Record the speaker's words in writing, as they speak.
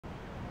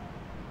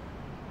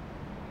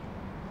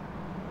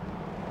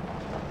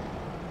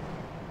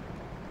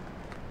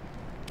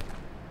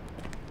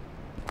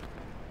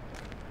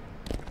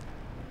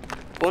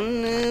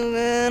பொண்ணு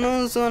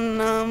வேணும்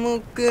சொன்னா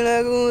முக்குல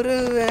குரு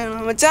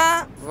வேணும்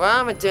மச்சான். வா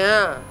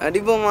மச்சான்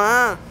அடிப்போமா?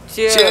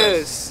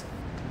 Cheers.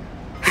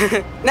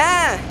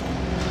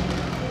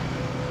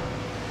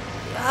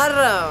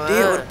 யாரா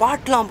ஒரு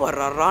பாட்டுலாம்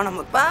பாடுறாரா?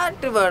 நம்ம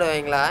பாட்டு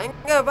பாடுவாங்களா?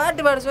 எங்க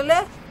பாட்டு பாட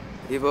சொல்லு.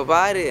 இப்போ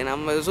பாரு,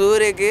 நம்ம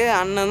சூரியக்கு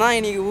அண்ணன் தான்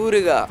இன்னைக்கு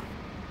ஊருக்கா.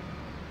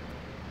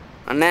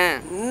 அண்ணே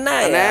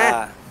என்ன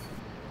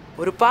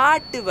ஒரு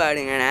பாட்டு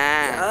பாடுங்கண்ணே.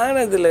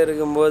 ஆனதுல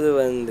இருக்கும்போது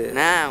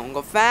உங்க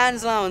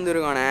ஃபேன்ஸ்லாம்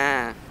வந்துருக்கோண்ணே.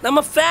 நம்ம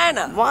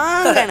ஃபேனா?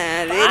 வாங்கண்ணே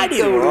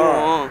ரெடிக்க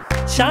விடுவோம்.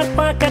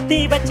 ஷார்ப்பா கத்தி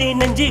வச்சு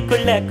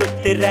நெஞ்சுக்குள்ள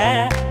குத்துற,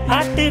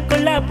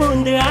 ஆட்டுக்குள்ள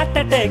பூந்து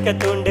ஆட்டத்தை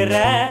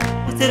தூண்டுற,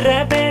 சிற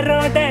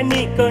பேரோட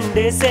நீ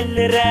கொண்டு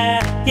செல்லுற,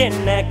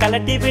 என்ன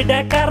கலட்டி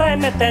விட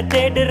காரணத்தை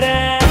தேடுற.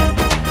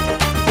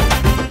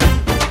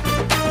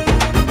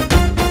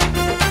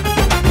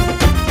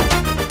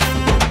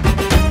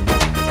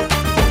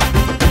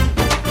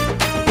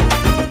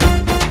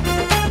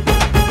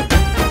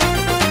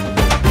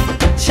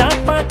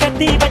 ஷார்ப்பா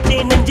கத்தி வச்சு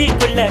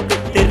நெஞ்சுக்குள்ள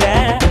குத்துற,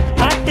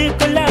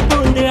 ஆட்டுக்குள்ள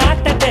பூந்து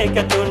ஆட்டத்தை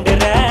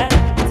தூண்டுற,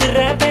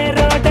 சிற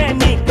பேரோட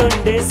நீ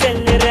கொண்டு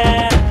செல்லுற,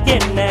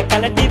 என்ன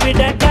கலட்டி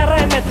விட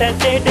காரணத்தை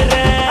தேடுற.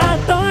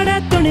 ஆத்தோட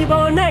துணி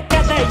போன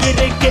கதை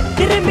இருக்கு,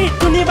 திரும்பி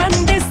துணி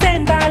வந்து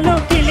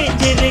சேர்ந்தாலும்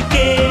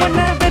கிழிஞ்சிருக்கு,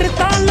 உன்னை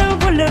வெறுத்தாலும்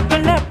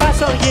உள்ளுக்குள்ள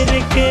பாசம்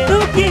இருக்கு,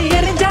 தூக்கி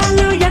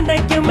எரிஞ்சாலும்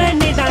என்னைக்குமே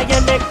நீதான்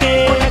எனக்கு.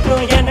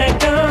 உனக்கும்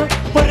எனக்கும்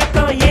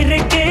பொருத்தம்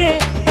இருக்கு,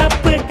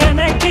 தப்பு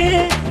கணக்கு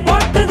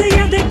போட்டது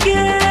எதுக்கு,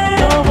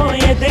 கோவம்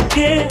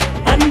எதுக்கு,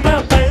 அன்பா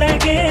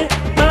பழகு,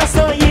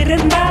 பாசம்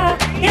இருந்தா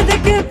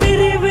எதுக்கு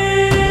பிரிவு.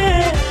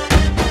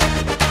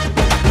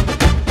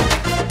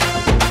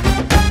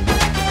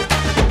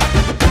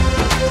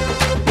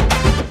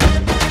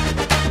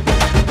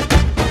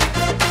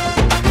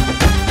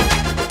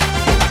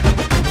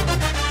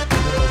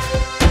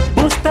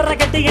 பூஸ்தர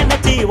கட்டி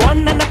என்னச்சி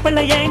ஒன்ன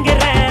நப்பல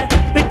ஏங்குற,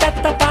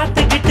 பிட்டத்தை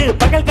பார்த்துக்கிட்டு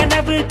பகல்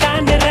கனவு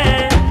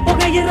காணுறேன்,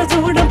 புகையிற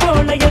சூடம்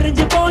போல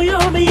எரிஞ்சு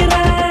போயோமையிற,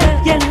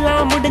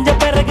 எல்லாம் முடிஞ்ச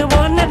பிறகு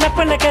ஒன்ன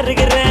நப்பல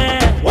கருகிறேன்,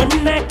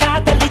 ஒன்ன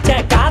காதலிச்ச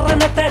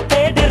காரணத்தை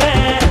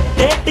தேடுறேன்,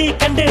 தேட்டி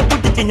கண்டு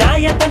புடிச்சு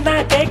நியாயத்தை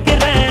நான்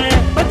கேட்கிறேன்,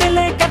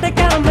 பதில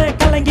கிடைக்காம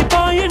கலங்கி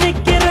போய்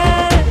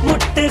நிக்கிறேன்,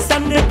 முட்டு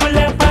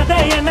சந்துக்குள்ள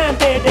பதைய நான்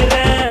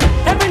தேடுறேன்,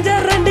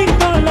 அவெஞ்சர் ரெண்டிங்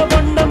போல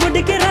ஒன்ன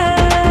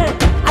முடிக்கிறேன்,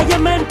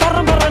 ஐயமேன்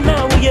பரம்பரை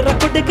நான் உயிரை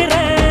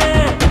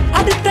கொடுக்கிறேன்,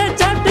 அடுத்த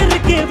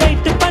சாப்டருக்கு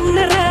வெயிட்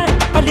பண்ணுறேன்,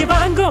 பழி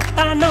வாங்கும்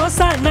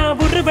தானோசா நான்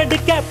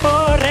உருவெடுக்க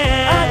போறேன்.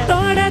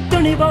 அதோட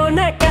துணி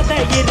போன கதை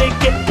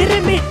இருக்கு,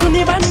 திரும்பி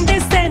துணி வந்து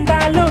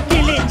சேர்ந்தாலும்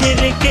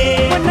கிழிஞ்சிருக்கு,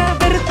 உன்னை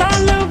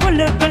வெறுத்தாலும்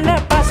உள்ளுக்குள்ள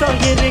பாசம்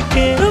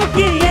இருக்கு,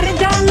 தூக்கி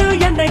எரிஞ்சாலும்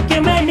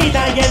என்னைக்குமே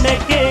நீதான்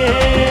எனக்கு.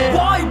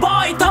 பாய்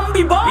பாய்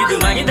தம்பி பாய், இது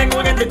மனித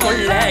குணத்து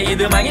கொள்ள,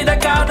 இது மனித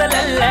காதல்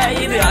அல்ல,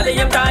 இது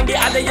அதையும்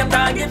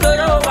தாங்கி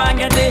துறவு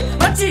வாங்குது,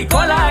 வச்சி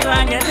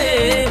கோலாறாங்கது,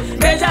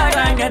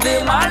 பேஜாறாங்கது,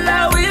 மாலா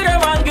உயிரை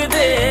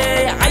வாங்குது,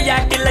 ஐயா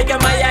கிள்ளைக்க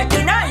மையாக்கு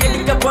நான்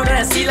எடுக்க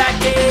போறேன்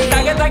சீலாக்கு,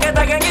 தக தக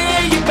தகங்க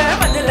இப்ப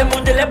மதுல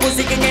மூஞ்சில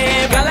பூசிக்குங்க,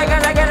 கல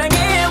கல கலங்க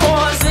ஓ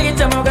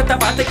சிரிச்ச முகத்தை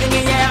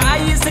பார்த்துக்குங்க,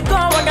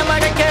 ஆயுசுக்கும் உன்னை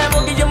மடக்க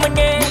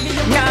முடியுமுங்க,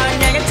 நான்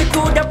நினைச்சு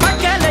கூட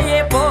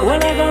பக்கலையே போ.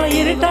 உலகம்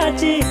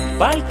இருட்டாச்சு,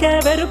 வாழ்க்கை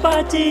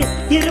வெறுப்பாச்சு,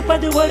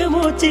 இருப்பது ஒரு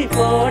மூச்சு,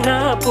 போனா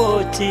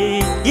போச்சு,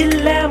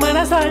 இல்ல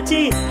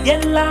மனசாச்சு,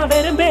 எல்லாம்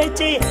வெறும்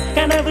பேச்சு,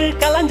 கனவு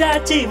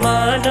கலஞ்சாச்சு,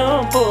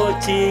 மானம்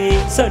போச்சு,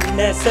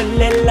 சொன்ன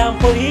சொல்லெல்லாம்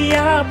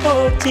பொய்யா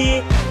போச்சு,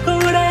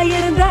 கூட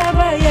இருந்தவ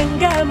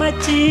எங்க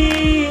மச்சி,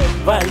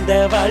 வாழ்ந்த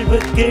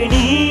வாழ்வுக்கு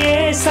நீயே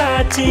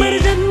சாட்சி,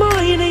 மருஜன்மோ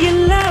இனி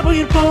இல்ல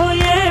உயிர்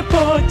போயே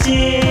போச்சு.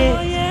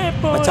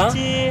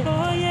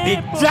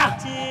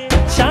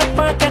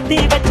 ஷார்ப்பா கத்தி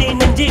வச்சு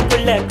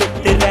நெஞ்சுக்குள்ள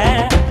குத்துற,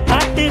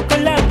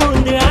 ஆட்டுக்குள்ள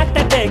பூந்து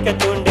ஆட்டத்தை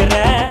தூண்டுற,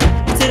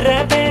 சிற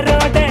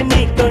பேரோட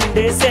நீ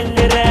கொண்டு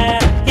செல்லுற,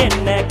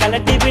 என்ன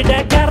கலட்டி விட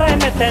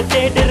காரணத்தை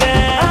தேடுற.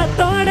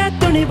 ஆத்தோட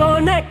துணி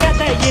போன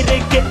கதை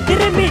இருக்கு,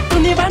 திரும்பி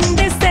துணி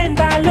வந்து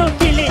சேர்ந்தாலும்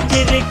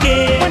கிழிஞ்சிருக்கு,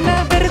 உன்னை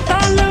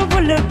வெறுத்தாலும்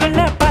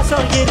உள்ளுக்குள்ள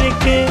பாசம்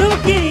இருக்கு,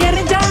 தூக்கி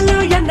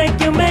எரிஞ்சாலும்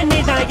என்னைக்குமே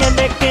நீதான்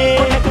எனக்கு.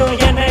 உனக்கும்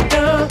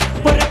எனக்கும்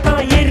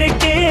பொருத்தம்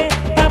இருக்கு,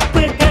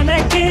 தப்பு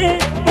கணக்கு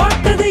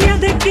போட்டது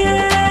எதுக்கு,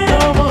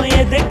 கோவம்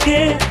எதுக்கு,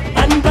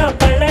 அன்பா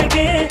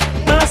பழகு,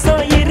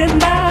 பாசம்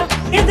இருந்தா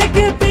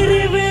எதுக்கு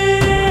பிரிவு.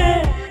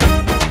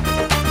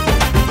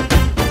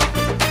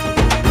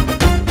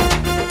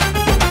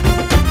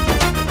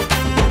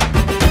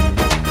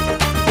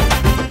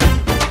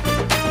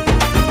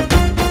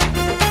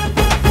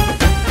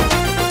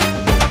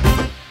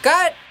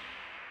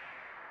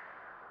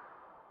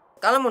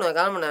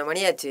 கிளம்புண்ணா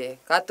மணியாச்சு,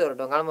 காத்து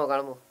வரட்டும்,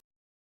 கிளம்புவோம்.